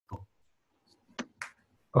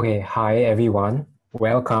Okay, hi everyone.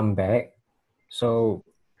 Welcome back. So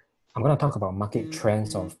I'm going to talk about market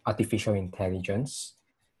trends of artificial intelligence.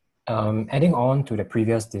 Adding on to the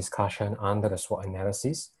previous discussion under the SWOT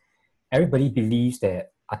analysis, everybody believes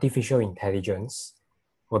that artificial intelligence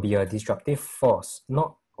will be a disruptive force,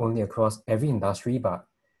 not only across every industry, but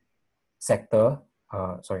sector,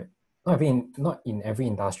 sorry, not in every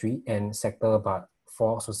industry and sector, but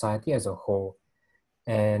for society as a whole.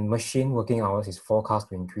 And machine working hours is forecast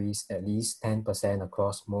to increase at least 10%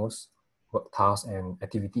 across most work tasks and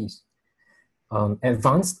activities.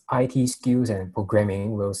 Advanced IT skills and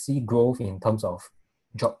programming will see growth in terms of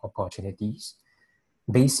job opportunities.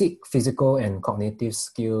 Basic physical and cognitive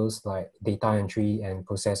skills like data entry and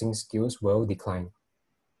processing skills will decline.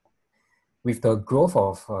 With the growth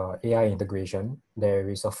of AI integration, there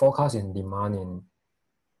is a forecast in demand in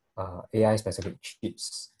AI specific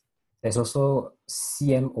chips. There's also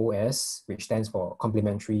CMOS, which stands for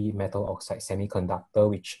complementary metal oxide semiconductor,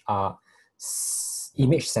 which are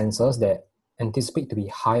image sensors that anticipate to be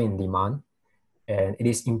high in demand. And it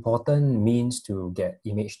is important means to get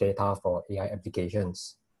image data for AI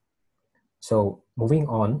applications. So moving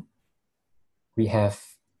on, we have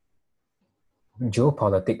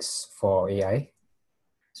geopolitics for AI.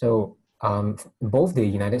 So both the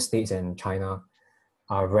United States and China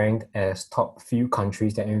are ranked as top few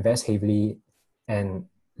countries that invest heavily and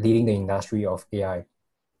leading the industry of AI.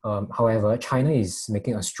 However, China is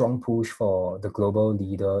making a strong push for the global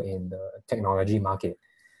leader in the technology market.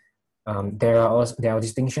 There are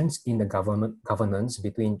distinctions in the governance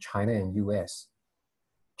between China and US.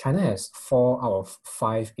 China has 4 out of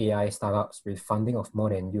 5 AI startups with funding of more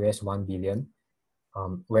than US 1 billion,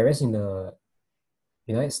 whereas in the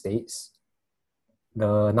United States,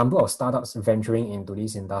 the number of startups venturing into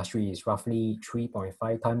this industry is roughly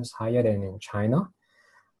 3.5 times higher than in China.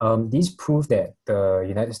 This proves that the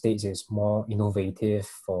United States is more innovative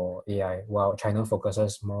for AI, while China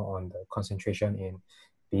focuses more on the concentration in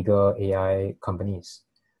bigger AI companies.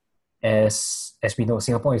 As we know,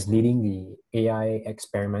 Singapore is leading the AI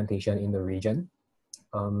experimentation in the region.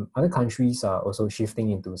 Other countries are also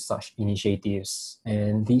shifting into such initiatives,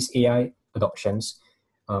 and these AI adoptions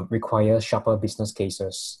require sharper business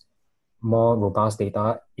cases, more robust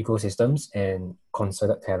data ecosystems, and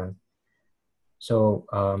concerted talent. So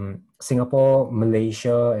Singapore,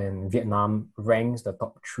 Malaysia, and Vietnam ranks the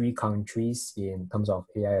top 3 countries in terms of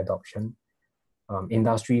AI adoption.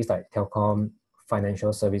 Industries like telecom,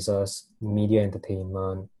 financial services, media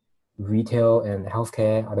entertainment, retail, and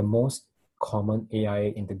healthcare are the most common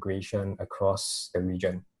AI integration across the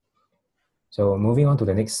region. So moving on to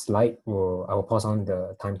the next slide, I will pause on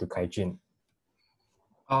the time to Kai Jun.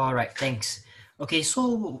 All right, thanks. Okay,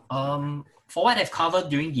 so for what I've covered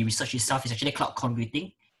during the research itself is actually cloud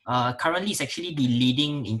computing. Currently, it's actually the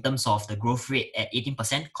leading in terms of the growth rate at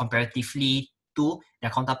 18% comparatively to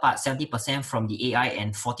their counterpart 70% from the AI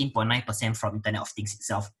and 14.9% from Internet of Things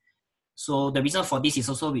itself. So the reason for this is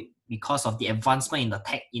also because of the advancement in the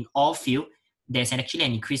tech in all fields. There's actually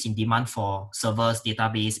an increase in demand for servers,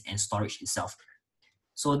 database, and storage itself.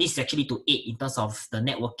 So this is actually to aid in terms of the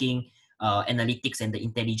networking, analytics, and the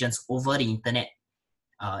intelligence over the internet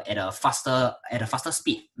at a faster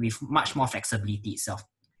speed with much more flexibility itself.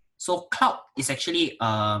 So cloud is actually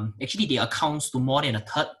they accounts to more than a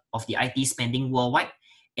third of the IT spending worldwide.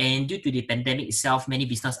 And due to the pandemic itself, many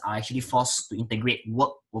businesses are actually forced to integrate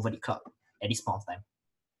work over the cloud at this point of time.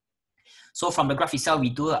 So from the graph itself,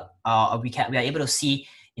 we are able to see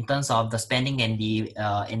in terms of the spending and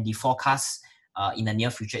the forecast in the near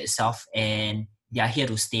future itself, and they are here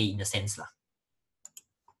to stay in the sense lah.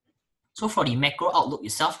 So for the macro outlook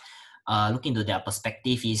itself, looking into their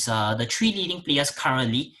perspective is the 3 leading players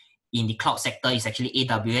currently in the cloud sector is actually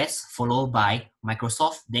AWS, followed by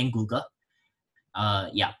Microsoft, then Google.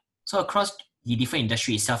 So across the different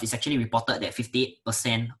industry itself, it's actually reported that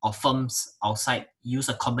 58% of firms outside use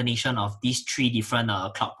a combination of these 3 different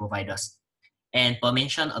cloud providers. And per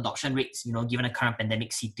mention, adoption rates, given the current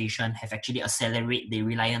pandemic situation, have actually accelerated the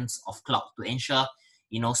reliance of cloud to ensure,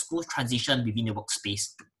 smooth transition within the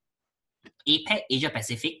workspace. APAC, Asia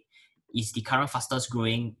Pacific, is the current fastest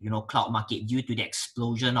growing, cloud market due to the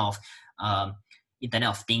explosion of Internet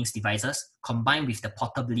of Things devices, combined with the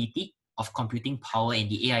portability of computing power and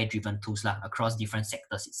the AI-driven tools across different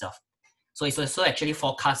sectors itself. So it's also actually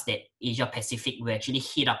forecast that Asia Pacific will actually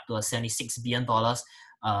hit up to a $76 billion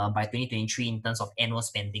by 2023 in terms of annual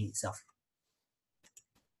spending itself.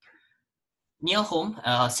 Near home,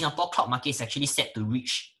 Singapore cloud market is actually set to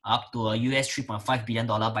reach up to a US $3.5 billion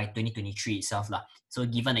by 2023 itself. So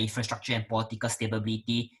given the infrastructure and political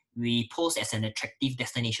stability, we pose as an attractive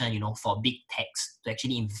destination, for big techs to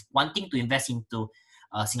actually wanting to invest into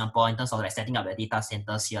Singapore in terms of like setting up the data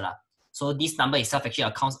centers here. So this number itself actually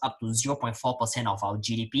accounts up to 0.4% of our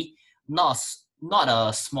GDP. Not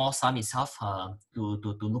a small sum itself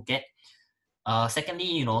to look at.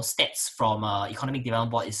 Secondly, stats from Economic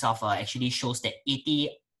Development Board itself actually shows that 80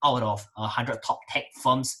 out of 100 top tech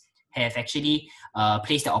firms have actually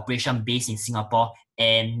placed their operation base in Singapore,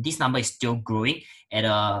 and this number is still growing and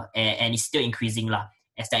it's still increasing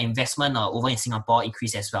as their investment over in Singapore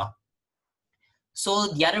increase as well. So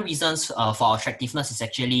the other reasons for our attractiveness is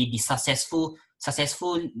actually the successfully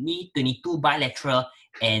 22 bilateral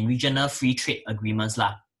and regional free trade agreements .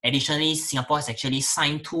 Additionally, Singapore has actually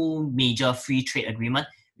signed 2 major free trade agreements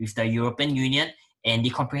with the European Union and the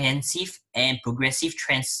Comprehensive and Progressive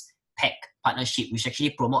Trans-Pac Partnership, which actually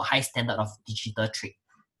promote high standard of digital trade.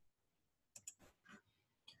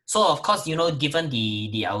 So of course, given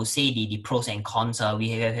the I would say the pros and cons,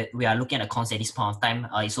 we are looking at the cons at this point of time.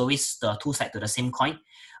 It's always the two sides to the same coin.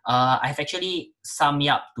 I've actually summed it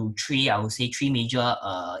up to three major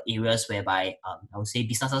areas whereby I would say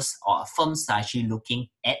businesses or firms are actually looking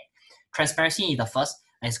at. Transparency is the first,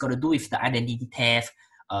 and it's got to do with the identity theft,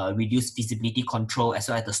 reduced visibility control, as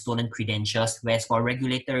well as the stolen credentials. Whereas for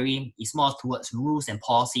regulatory, it's more towards rules and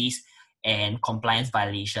policies and compliance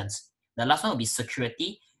violations. The last one will be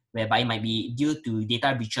security, whereby it might be due to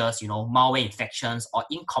data breaches, malware infections, or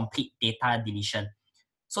incomplete data deletion.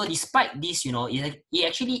 So despite this, it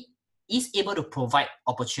actually is able to provide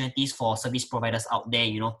opportunities for service providers out there,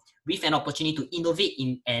 with an opportunity to innovate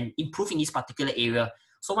in and improve in this particular area.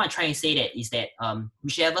 So what I'm trying to say is that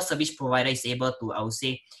whichever service provider is able to, I would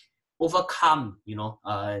say, overcome,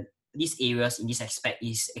 these areas in this aspect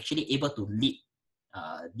is actually able to lead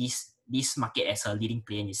this market as a leading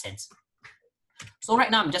player in this sense. So right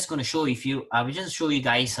now, I'm just going to show I will just show you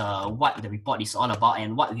guys what the report is all about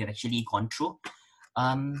and what we have actually gone through.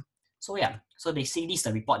 So basically this is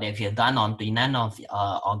the report that we have done on 29th of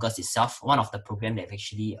August itself, one of the program that we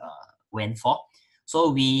actually went for. So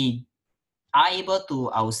we are able to,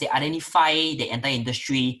 I would say, identify the entire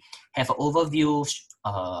industry, have an overview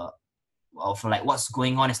of like what's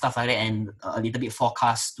going on and stuff like that, and a little bit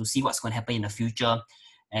forecast to see what's going to happen in the future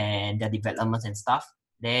and their developments and stuff.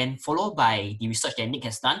 Then followed by the research that Nick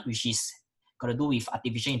has done, which is got to do with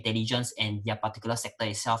artificial intelligence and their particular sector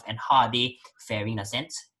itself and how are they faring in a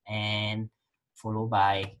sense. And followed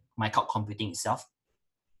by my cloud computing itself.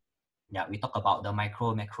 Yeah, we talk about the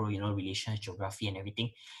macro, relations, geography and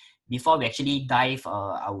everything. Before we actually dive,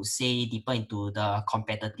 I would say, deeper into the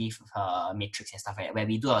competitive matrix and stuff like that, where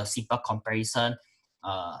we do a simple comparison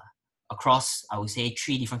across, I would say,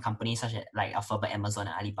 3 different companies such as like Alphabet, Amazon,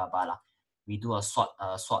 and Alibaba . We do a SWOT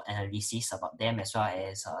analysis about them as well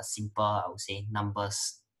as a simple, I would say,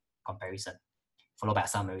 numbers comparison, followed by a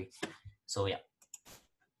summary. So yeah,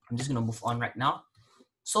 I'm just gonna move on right now.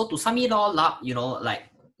 So to sum it all up,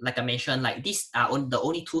 like I mentioned, like these are the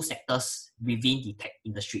only 2 sectors within the tech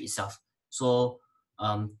industry itself. So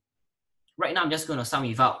right now I'm just gonna sum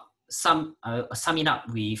it up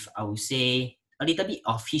with, I would say, a little bit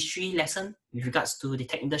of history lesson with regards to the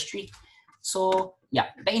tech industry. So yeah,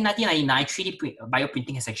 back in 1999, 3D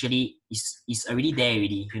bioprinting has actually is already there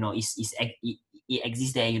already. It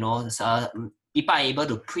exists there. So, people are able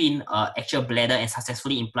to print actual bladder and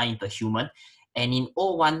successfully implant into a human. And in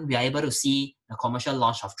 2001, we are able to see the commercial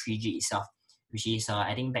launch of 3G itself, which is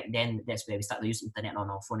I think back then that's where we started to use internet on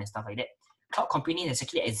our phone and stuff like that. Cloud computing has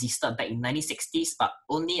actually existed back in 1960s, but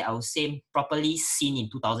only, I would say, properly seen in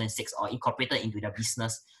 2006 or incorporated into their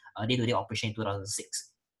business day-to-day operation in 2006.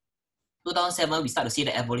 2007, we start to see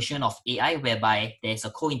the evolution of AI, whereby there's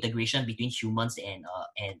a co-integration between humans and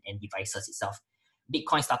devices itself.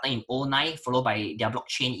 Bitcoin started in 2009, followed by their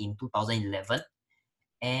blockchain in 2011.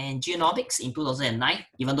 And genomics in 2009,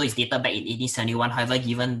 even though it's dated back in 1871, however,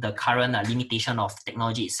 given the current limitation of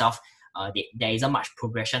technology itself, there isn't much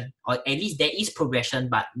progression, or at least there is progression,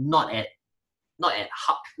 but not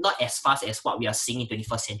as fast as what we are seeing in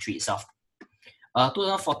 21st century itself.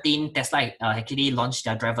 2014, Tesla actually launched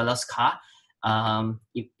their driverless car.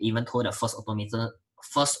 Even though the first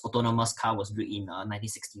autonomous car was built in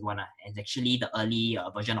 1961, and actually the early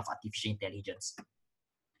version of artificial intelligence.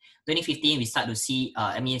 2015, we start to see,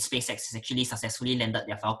 SpaceX has actually successfully landed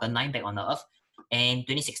their Falcon 9 back on the Earth. And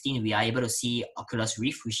 2016, we are able to see Oculus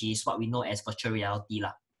Rift, which is what we know as virtual reality .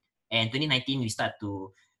 And 2019, we start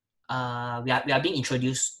to, we are being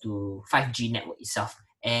introduced to 5G network itself.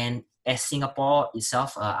 And as Singapore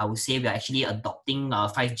itself, I would say we are actually adopting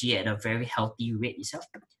 5G at a very healthy rate itself.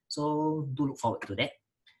 So do look forward to that.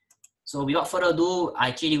 So without further ado, I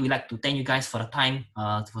actually would like to thank you guys for the time,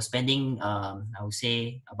 for spending, I would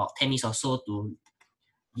say about 10 minutes or so to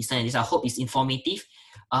listen to this. I hope it's informative.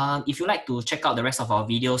 If you like to check out the rest of our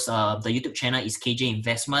videos, the YouTube channel is KJ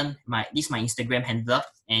Investment. This is my Instagram handle.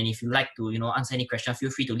 And if you like to, answer any question, feel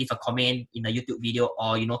free to leave a comment in the YouTube video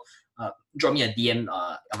or, drop me a DM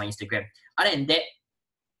on my Instagram. Other than that,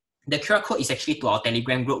 the QR code is actually to our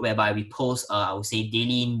Telegram group whereby we post, I would say,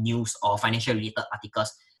 daily news or financial related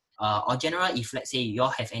articles. Or general, if let's say you all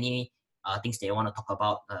have any things that you want to talk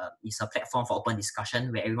about, it's a platform for open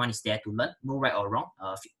discussion where everyone is there to learn, no right or wrong.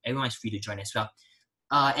 Everyone is free to join as well.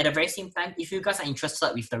 At the very same time, if you guys are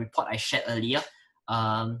interested with the report I shared earlier,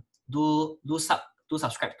 do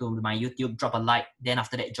subscribe to my YouTube, drop a like, then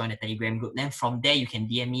after that join the Telegram group. Then from there you can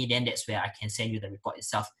DM me, then that's where I can send you the report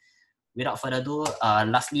itself. Without further ado,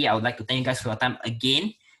 lastly, I would like to thank you guys for your time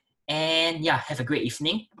again. And yeah, have a great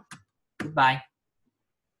evening. Goodbye.